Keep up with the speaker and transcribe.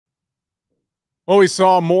Well, we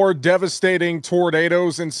saw more devastating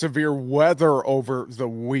tornadoes and severe weather over the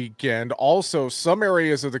weekend. Also, some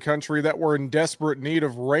areas of the country that were in desperate need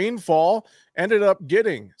of rainfall ended up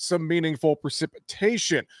getting some meaningful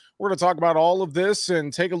precipitation. We're going to talk about all of this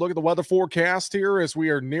and take a look at the weather forecast here as we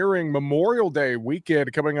are nearing Memorial Day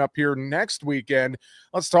weekend coming up here next weekend.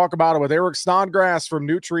 Let's talk about it with Eric Snodgrass from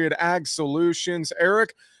Nutrient Ag Solutions.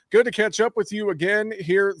 Eric, good to catch up with you again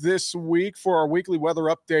here this week for our weekly weather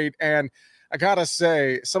update. And I gotta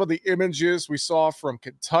say, some of the images we saw from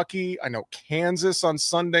Kentucky, I know Kansas on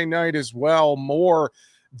Sunday night as well, more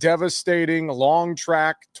devastating long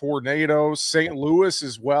track tornadoes, St. Louis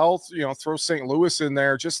as well, throw St. Louis in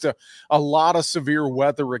there, just a lot of severe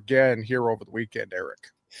weather again here over the weekend, Eric.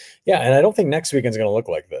 Yeah, and I don't think next weekend's going to look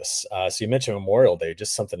like this. So you mentioned Memorial Day,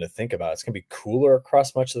 just something to think about. It's going to be cooler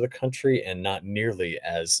across much of the country and not nearly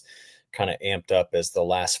as kind of amped up as the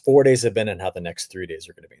last 4 days have been and how the next 3 days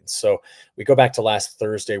are going to be. And so we go back to last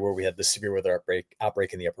Thursday where we had the severe weather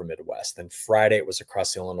outbreak in the upper Midwest. Then Friday it was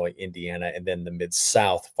across Illinois, Indiana, and then the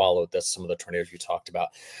Mid-South followed. That's some of the tornadoes you talked about.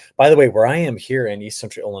 By the way, where I am here in East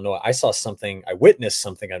Central Illinois, I witnessed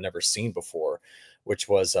something I've never seen before, which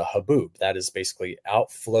was a haboob. That is basically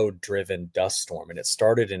outflow-driven dust storm. And it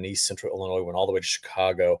started in East Central Illinois, went all the way to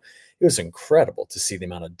Chicago. It was incredible to see the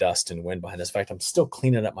amount of dust and wind behind us. In fact, I'm still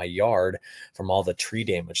cleaning up my yard from all the tree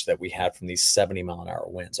damage that we had from these 70-mile-an-hour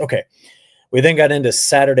winds. Okay, we then got into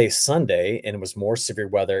Saturday, Sunday, and it was more severe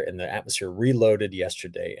weather, and the atmosphere reloaded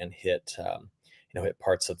yesterday and hit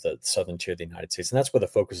parts of the southern tier of the United States. And that's where the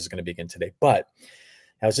focus is going to begin today. But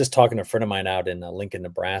I was just talking to a friend of mine out in Lincoln,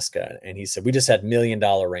 Nebraska, and he said, we just had $1 million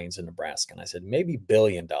rains in Nebraska. And I said, maybe $1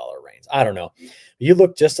 billion rains. I don't know. You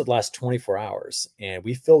look just at the last 24 hours, and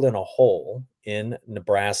we filled in a hole in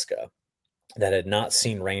Nebraska that had not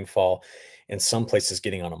seen rainfall in some places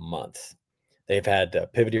getting on a month. They've had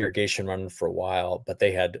pivot irrigation running for a while, but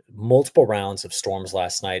they had multiple rounds of storms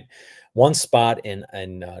last night. One spot in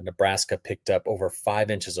Nebraska picked up over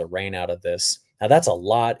 5 inches of rain out of this. Now, that's a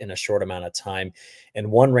lot in a short amount of time, and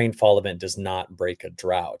one rainfall event does not break a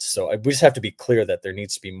drought. So we just have to be clear that there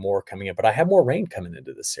needs to be more coming in. But I have more rain coming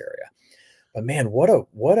into this area. But man, what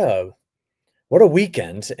a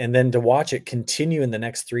weekend! And then to watch it continue in the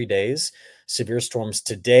next 3 days. Severe storms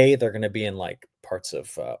today. They're going to be in like parts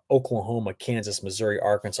of Oklahoma, Kansas, Missouri,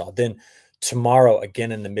 Arkansas. Then tomorrow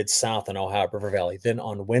again in the Mid-South and Ohio River Valley. Then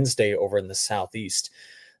on Wednesday over in the Southeast.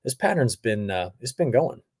 This pattern's been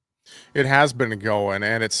going. It has been going,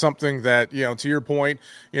 and it's something that, to your point,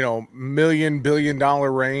 $1 billion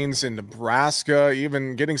rains in Nebraska,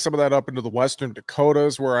 even getting some of that up into the Western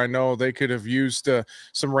Dakotas, where I know they could have used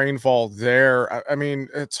some rainfall there. I mean,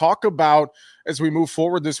 talk about as we move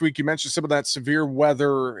forward this week. You mentioned some of that severe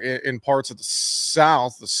weather in parts of the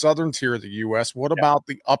South, the southern tier of the U.S. What about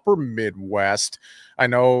the upper Midwest? I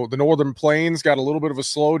know the Northern Plains got a little bit of a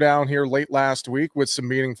slowdown here late last week with some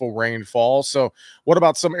meaningful rainfall. So what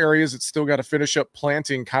about some areas that still got to finish up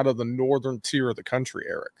planting kind of the northern tier of the country,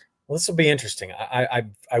 Eric? Well, this will be interesting.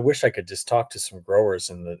 I wish I could just talk to some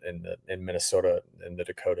growers in Minnesota and the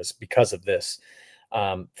Dakotas because of this.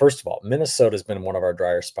 First of all, Minnesota has been one of our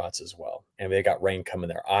drier spots as well, and they got rain coming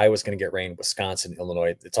there. Iowa's going to get rain. Wisconsin,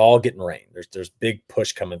 Illinois, it's all getting rain. There's big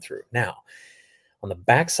push coming through now. On the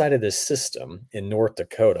backside of this system in North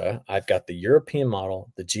Dakota, I've got the European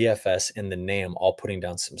model, the GFS, and the NAM all putting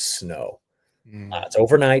down some snow. It's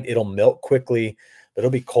overnight. It'll melt quickly, but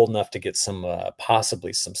it'll be cold enough to get some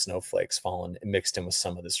possibly some snowflakes falling mixed in with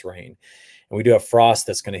some of this rain. And we do have frost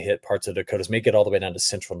that's going to hit parts of the Dakotas, make it all the way down to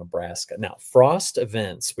central Nebraska. Now, frost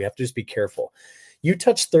events, we have to just be careful. You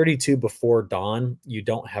touch 32 before dawn, you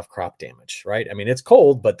don't have crop damage, right? I mean, it's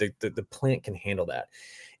cold, but the plant can handle that.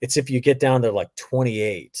 It's if you get down to like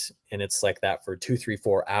 28 and it's like that for 2, 3,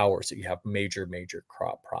 4 hours that you have major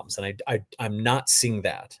crop problems. And I'm not seeing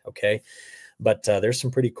that, okay? But there's some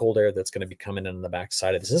pretty cold air that's going to be coming in on the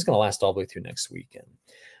backside of this. This is going to last all the way through next weekend.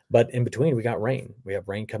 But in between, we got rain. We have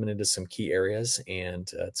rain coming into some key areas, and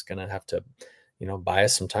it's going to have to, buy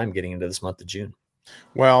us some time getting into this month of June.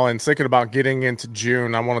 Well, and thinking about getting into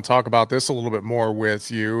June, I want to talk about this a little bit more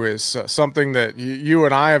with you. Is something that you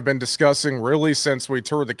and I have been discussing really since we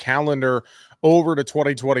turned the calendar over to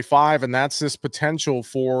 2025, and that's this potential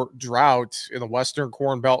for drought in the Western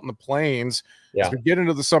Corn Belt and the Plains as we get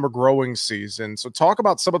into the summer growing season. So talk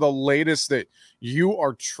about some of the latest that you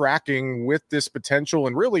are tracking with this potential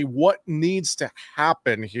and really what needs to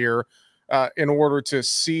happen here in order to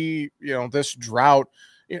see, this drought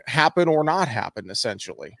happen or not happen,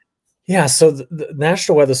 essentially. Yeah, so the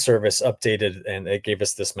National Weather Service updated and they gave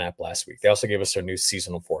us this map last week. They also gave us their new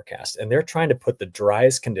seasonal forecast, and they're trying to put the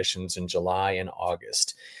driest conditions in July and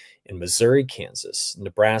August in Missouri, Kansas,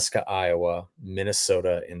 Nebraska, Iowa,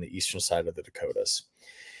 Minnesota, and the eastern side of the Dakotas.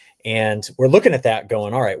 And we're looking at that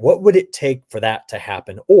going, all right, what would it take for that to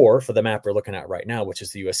happen? Or for the map we're looking at right now, which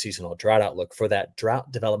is the U.S. seasonal drought outlook, for that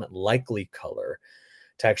drought development likely color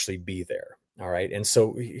to actually be there. All right. And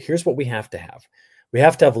so here's what we have to have. We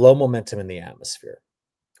have to have low momentum in the atmosphere.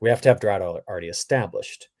 We have to have drought already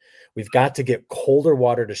established. We've got to get colder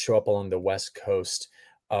water to show up along the west coast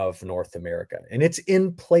of North America. And it's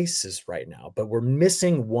in places right now, but we're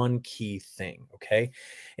missing one key thing, okay?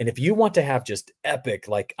 And if you want to have just epic,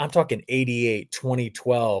 like I'm talking 88,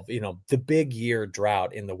 2012, the big year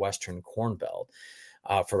drought in the Western Corn Belt,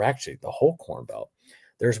 for actually the whole Corn Belt,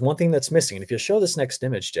 there's one thing that's missing. And if you show this next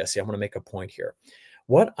image, Jesse, I'm going to make a point here.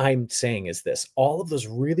 What I'm saying is this: all of those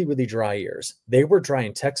really, really dry years, they were dry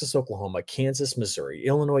in Texas, Oklahoma, Kansas, Missouri,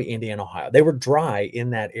 Illinois, Indiana, Ohio. They were dry in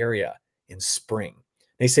that area in spring.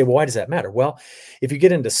 They say, well, why does that matter? Well, if you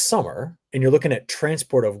get into summer and you're looking at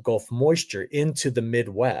transport of Gulf moisture into the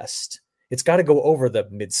Midwest, it's got to go over the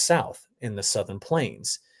Mid-South in the Southern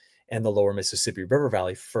Plains and the lower Mississippi River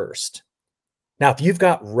Valley first. Now, if you've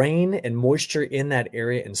got rain and moisture in that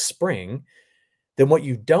area in spring, then what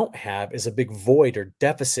you don't have is a big void or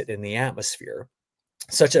deficit in the atmosphere,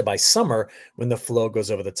 such that by summer, when the flow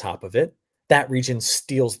goes over the top of it, that region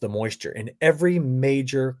steals the moisture. In every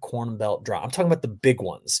major Corn Belt drought, I'm talking about the big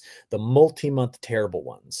ones, the multi-month terrible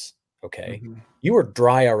ones, okay? You were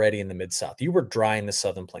dry already in the Mid-South. You were dry in the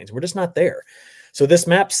Southern Plains. We're just not there. So this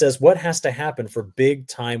map says what has to happen for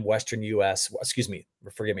big-time Western U.S.,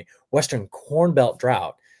 Western Corn Belt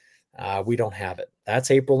drought. We don't have it.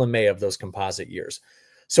 That's April and May of those composite years.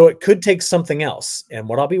 So it could take something else. And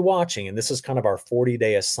what I'll be watching, and this is kind of our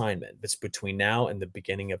 40-day assignment, it's between now and the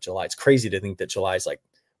beginning of July. It's crazy to think that July is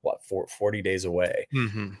 40 days away,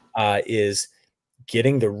 is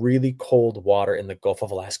getting the really cold water in the Gulf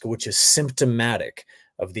of Alaska, which is symptomatic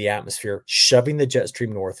of the atmosphere shoving the jet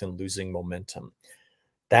stream north and losing momentum.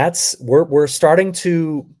 We're starting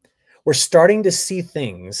to see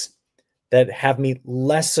things that have me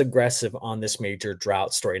less aggressive on this major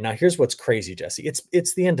drought story. Now, here's what's crazy, Jesse.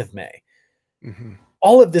 It's the end of May.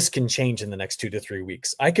 All of this can change in the next 2 to 3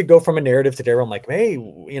 weeks. I could go from a narrative today where I'm like, hey,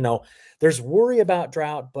 there's worry about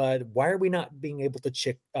drought, but why are we not being able to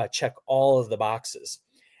check all of the boxes?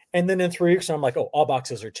 And then in 3 weeks, I'm like, oh, all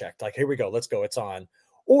boxes are checked. Like, here we go. Let's go. It's on.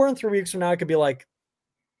 Or in 3 weeks from now, I could be like,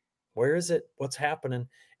 where is it? What's happening?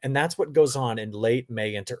 And that's what goes on in late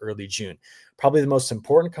May into early June. Probably the most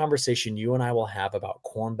important conversation you and I will have about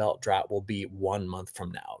Corn Belt drought will be 1 month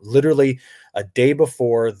from now. Literally a day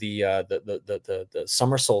before the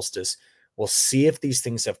summer solstice. We'll see if these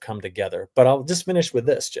things have come together. But I'll just finish with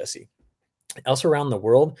this, Jesse. Elsewhere around the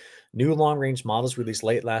world, new long-range models released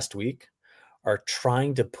late last week are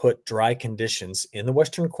trying to put dry conditions in the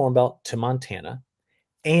Western Corn Belt to Montana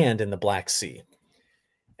and in the Black Sea.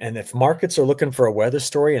 And if markets are looking for a weather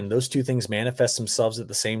story and those two things manifest themselves at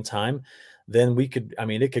the same time, then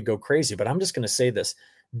it could go crazy. But I'm just going to say this: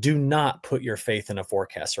 do not put your faith in a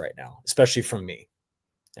forecast right now, especially from me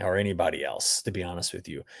or anybody else, to be honest with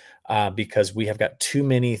you, because we have got too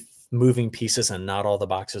many moving pieces and not all the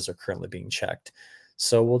boxes are currently being checked.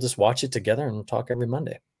 So we'll just watch it together and talk every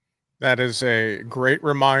Monday. That is a great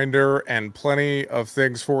reminder and plenty of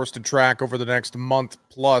things for us to track over the next month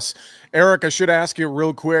plus. Eric, I should ask you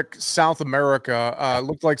real quick, South America,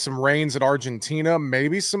 looked like some rains in Argentina,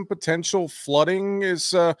 maybe some potential flooding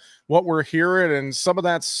is what we're hearing, and some of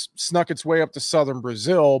that's snuck its way up to southern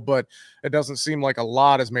Brazil, but it doesn't seem like a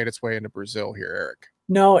lot has made its way into Brazil here, Eric.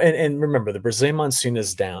 No, and remember, the Brazilian monsoon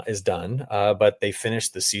is done, but they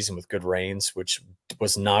finished the season with good rains, which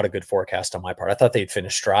was not a good forecast on my part. I thought they'd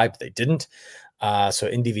finish dry, but they didn't. So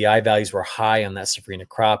NDVI values were high on that safrinha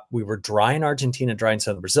crop. We were dry in Argentina, dry in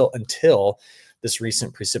southern Brazil until this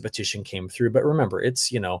recent precipitation came through. But remember,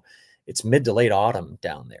 it's mid to late autumn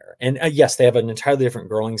down there. And yes, they have an entirely different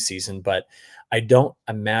growing season, but I don't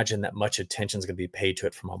imagine that much attention is going to be paid to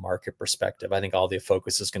it from a market perspective. I think all the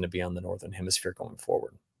focus is going to be on the Northern Hemisphere going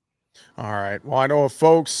forward. All right. Well, I know if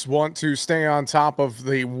folks want to stay on top of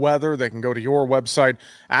the weather, they can go to your website,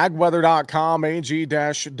 agweather.com, ag-wx.com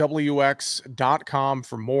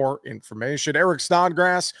for more information. Eric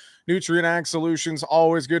Snodgrass, Nutrient Ag Solutions,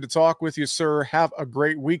 always good to talk with you, sir. Have a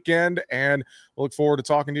great weekend, and we'll look forward to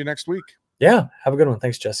talking to you next week. Yeah, have a good one.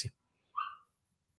 Thanks, Jesse.